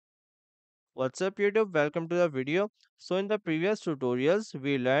What's up YouTube? Welcome to the video. So in the previous tutorials,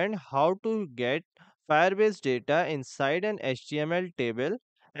 we learned how to get Firebase data inside an HTML table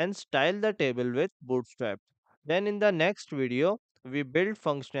and style the table with Bootstrap. Then in the next video, we built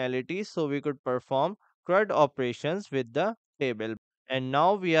functionality so we could perform CRUD operations with the table. And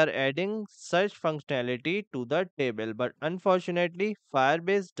now we are adding search functionality to the table. But unfortunately,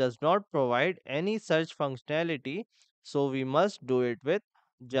 Firebase does not provide any search functionality, so we must do it with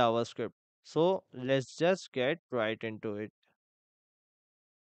JavaScript. So let's just get right into it.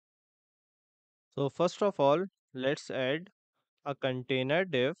 So first of all, let's add a container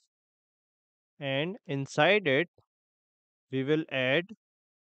div, and inside it we will add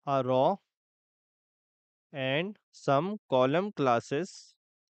a row and some column classes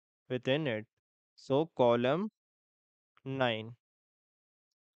within it. So column 9.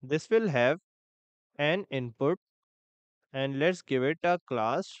 This will have an input, and let's give it a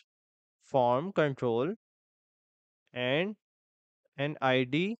class form control and an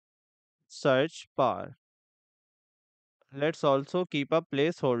ID search bar. Let's also keep a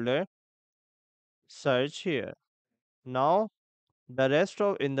placeholder search here. Now the rest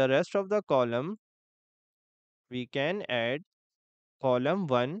of the column we can add column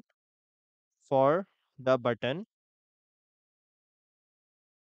 1 for the button,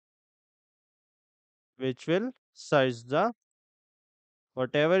 which will search the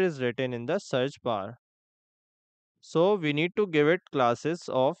whatever is written in the search bar. So we need to give it classes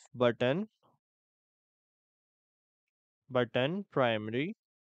of button primary,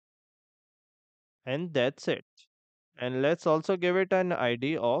 and that's it. And let's also give it an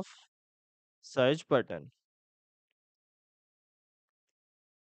ID of search button.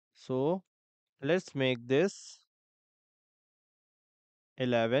 So let's make this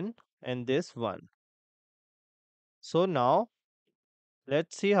 11 and this 1. So now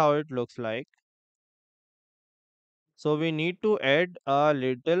let's see how it looks like. So we need to add a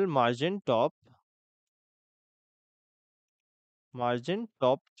little margin top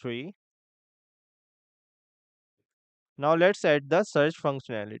 3. Now let's add the search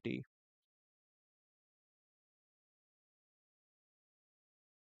functionality.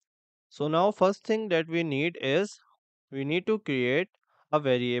 So now first thing that we need is we need to create a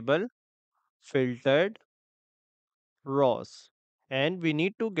variable filtered rows, and we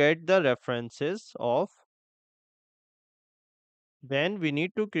need to get the references of, then we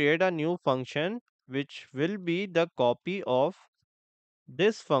need to create a new function which will be the copy of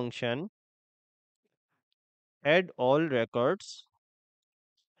this function add all records.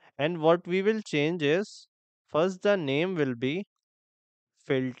 And what we will change is, first the name will be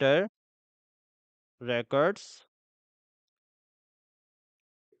filter records,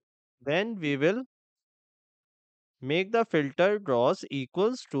 then we will make the filter draws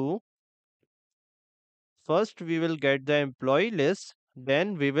equals to, first we will get the employee list,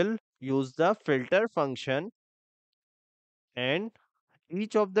 then we will use the filter function, and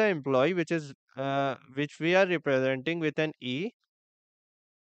each of the employee which we are representing with an e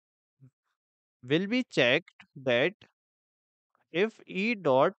will be checked that if e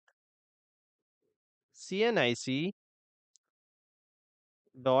dot cnic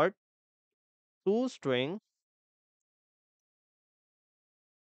dot toString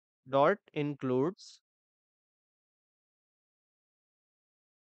dot includes,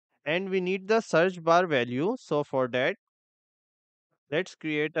 and we need the search bar value. So for that, let's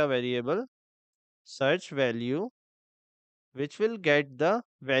create a variable search value which will get the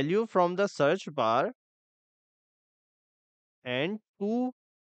value from the search bar, and two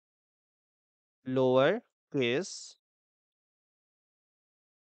lower case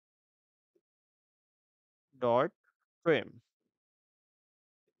dot trim.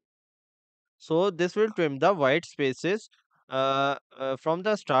 So this will trim the white spaces from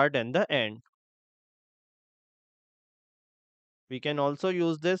the start and the end. We can also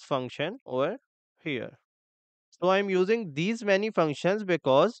use this function over here. So I'm using these many functions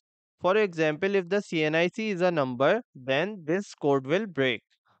because, for example, if the CNIC is a number, then this code will break.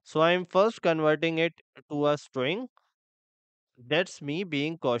 So I'm first converting it to a string. That's me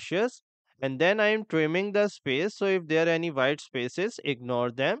being cautious. And then I'm trimming the space. So if there are any white spaces,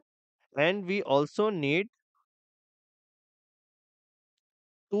 ignore them. And we also need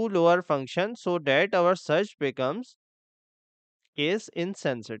two lower functions so that our search becomes case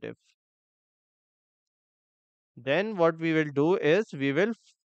insensitive. Then what we will do is we will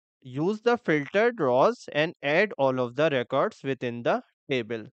use the filtered rows and add all of the records within the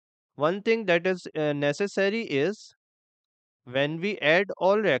table. One thing that is necessary is, when we add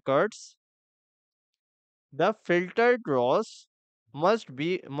all records, the filtered rows must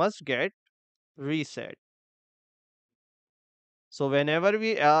get reset. So whenever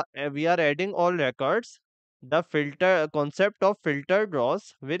we are adding all records, the filter concept of filtered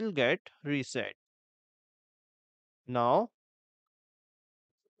rows will get reset. Now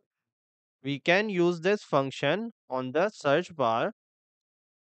we can use this function on the search bar,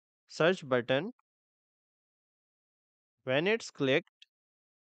 search button. When it's clicked,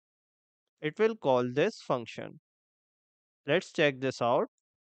 it will call this function. Let's check this out.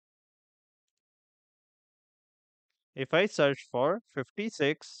 If I search for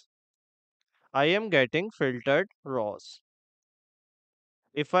 56, I am getting filtered rows.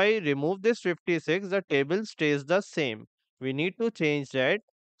 If I remove this 56, the table stays the same. We need to change that.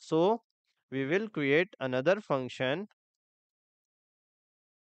 So we will create another function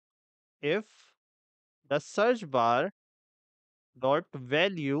if the search bar dot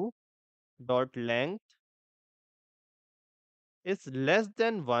value dot length is less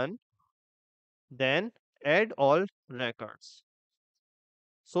than 1, then add all records.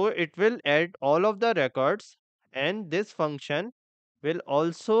 So it will add all of the records, and this function will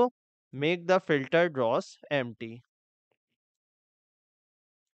also make the filtered rows empty.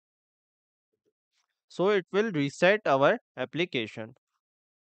 So it will reset our application.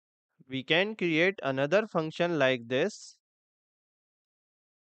 We can create another function like this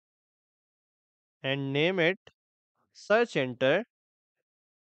and name it search enter,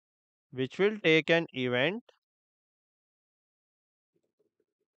 which will take an event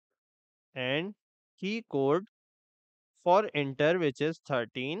and key code for enter, which is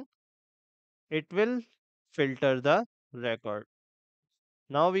 13. It will filter the record.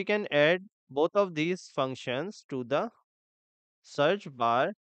 Now we can add both of these functions to the search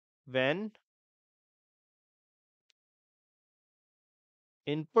bar. When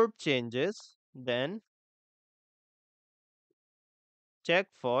input changes, then check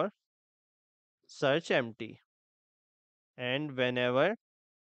for search empty. And whenever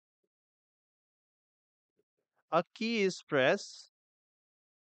a key is pressed,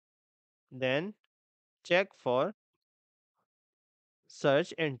 then check for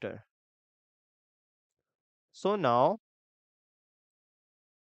search enter. So now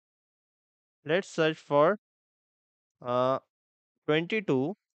let's search for uh,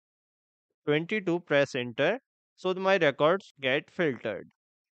 22, 22, press enter. So my records get filtered.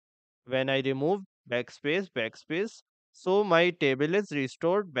 When I remove backspace, so my table is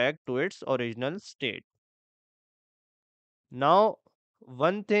restored back to its original state. Now,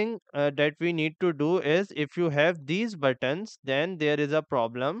 one thing that we need to do is, if you have these buttons, then there is a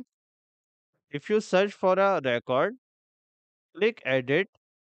problem. If you search for a record, click edit,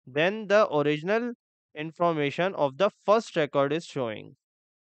 then the original information of the first record is showing.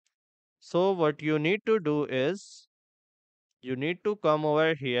 So what you need to do is, you need to come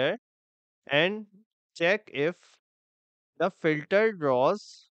over here and check if the filtered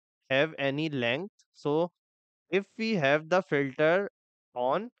rows have any length. So if we have the filter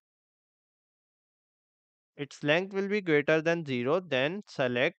on, its length will be greater than 0, then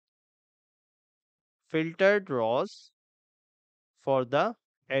select filtered rows for the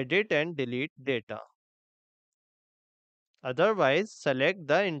edit and delete data. Otherwise, select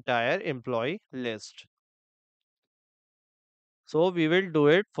the entire employee list. So we will do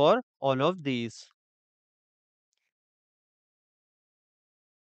it for all of these.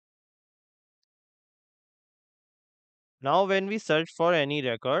 Now when we search for any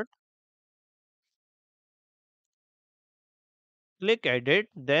record, click edit,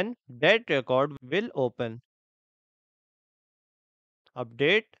 then that record will open.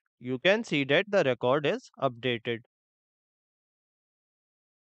 Update, you can see that the record is updated.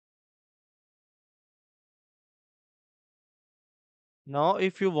 Now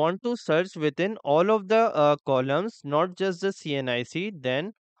if you want to search within all of the columns, not just the CNIC,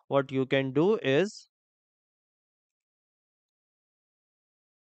 then what you can do is,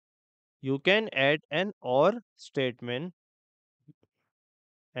 you can add an OR statement,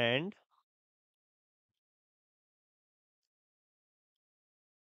 and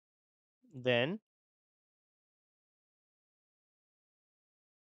then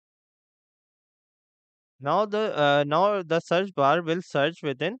now the search bar will search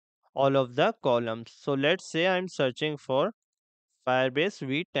within all of the columns. So let's say I'm searching for Firebase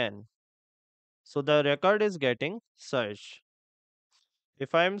V10. So the record is getting searched.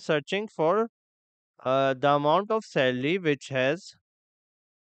 If I'm searching for the amount of salary which has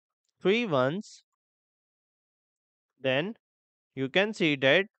three ones, then you can see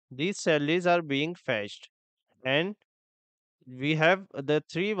that these salaries are being fetched, and we have the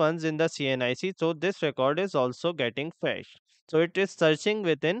three ones in the CNIC, so this record is also getting fetched. So it is searching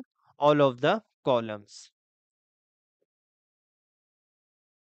within all of the columns.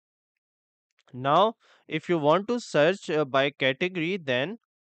 Now, if you want to search by category, then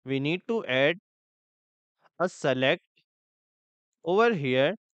we need to add a select over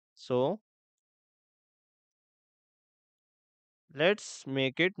here. So let's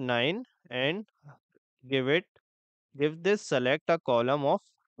make it 9 and give this select a column of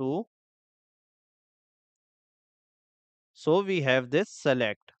 2. So we have this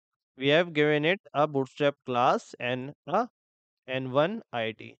select. We have given it a bootstrap class and a n1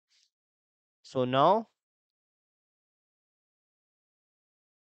 id. So now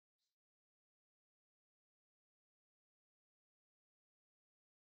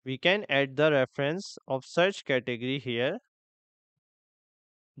we can add the reference of search category here.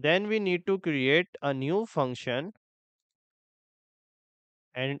 Then we need to create a new function,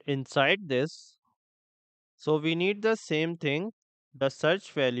 and inside this, so we need the same thing, the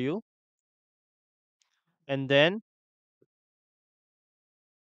search value, and then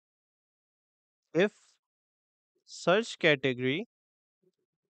if search category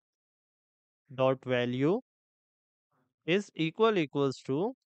dot value is equals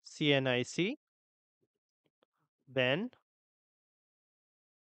to cnic, then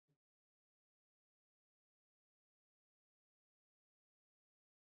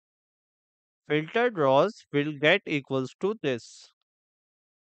filtered rows will get equals to this.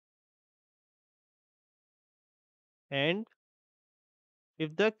 And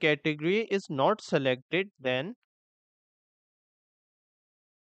if the category is not selected, then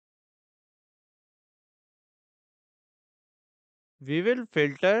we will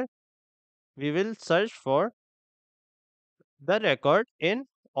filter, we will search for the record in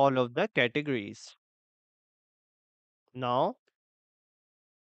all of the categories. Now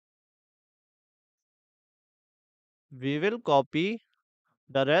we will copy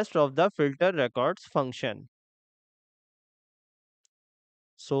the rest of the filter records function.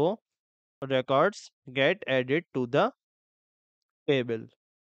 So records get added to the table.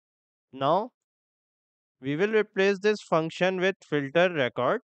 Now we will replace this function with filter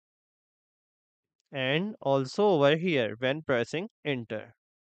record and also over here when pressing enter.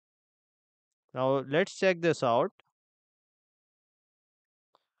 Now let's check this out.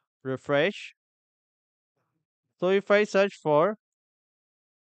 Refresh. So if I search for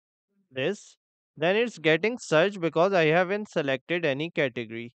this, then it's getting searched because I haven't selected any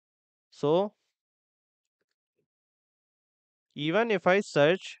category. So even if I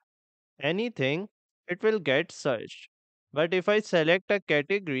search anything, it will get searched. But if I select a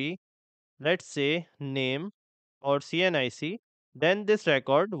category, let's say name or CNIC, then this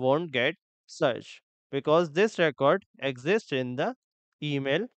record won't get searched because this record exists in the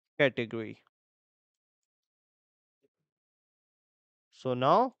email category. So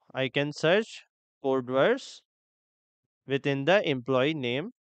now I can search code words within the employee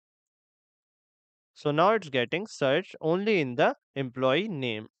name. So now it's getting searched only in the employee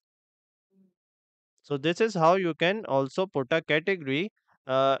name. So this is how you can also put a category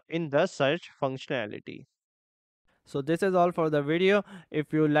in the search functionality. So this is all for the video.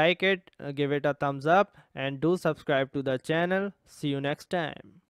 If you like it, give it a thumbs up and do subscribe to the channel. See you next time.